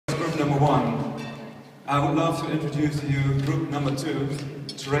1. I would love to introduce to you group number 2,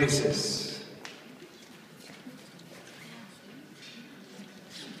 Traces.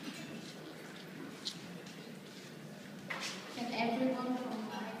 Can everyone from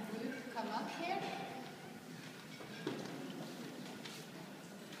my group come up here?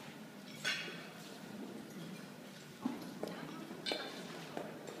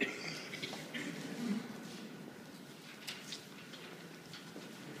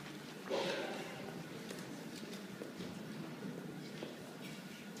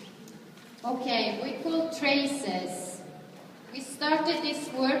 Okay, we call Traces. We started this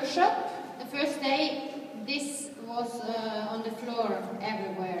workshop. The first day, this was on the floor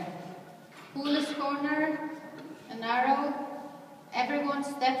everywhere. Coolest corner, an arrow, everyone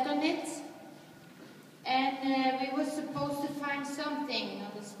stepped on it. And we were supposed to find something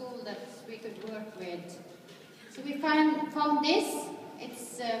on the school that we could work with. So we found this.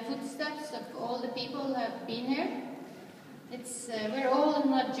 It's footsteps of all the people who have been here. We're all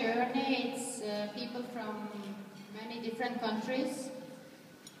on a journey. It's people from many different countries.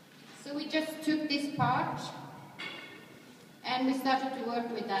 So we just took this part and we started to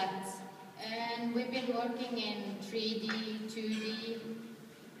work with that. And we've been working in 3D, 2D,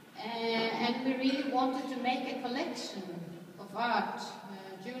 and we really wanted to make a collection of art,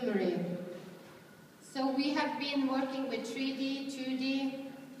 jewelry. So we have been working with 3D, 2D.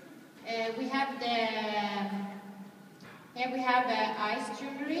 Here we have ice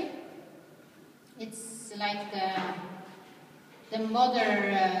jewelry. It's like the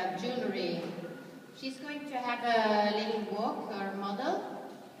mother jewelry. She's going to have a little walk or model,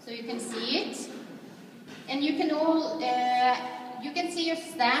 so you can see it. And you can all, you can see your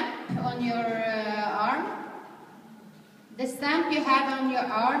stamp on your arm. The stamp you have on your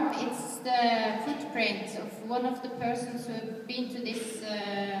arm, it's the footprint of one of the persons who have been to this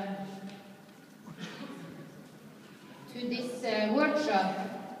workshop.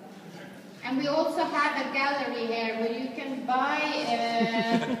 And we also have a gallery here where you can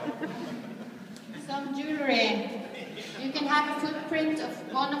buy some jewelry. You can have a footprint of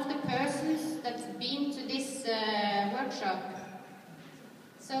one of the persons that's been to this workshop.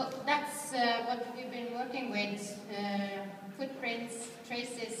 So that's what we've been working with. Footprints,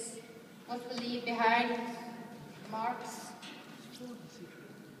 traces, what we leave behind, marks.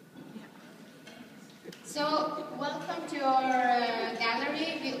 So, welcome to our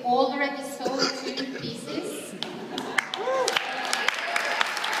gallery. We already sold 2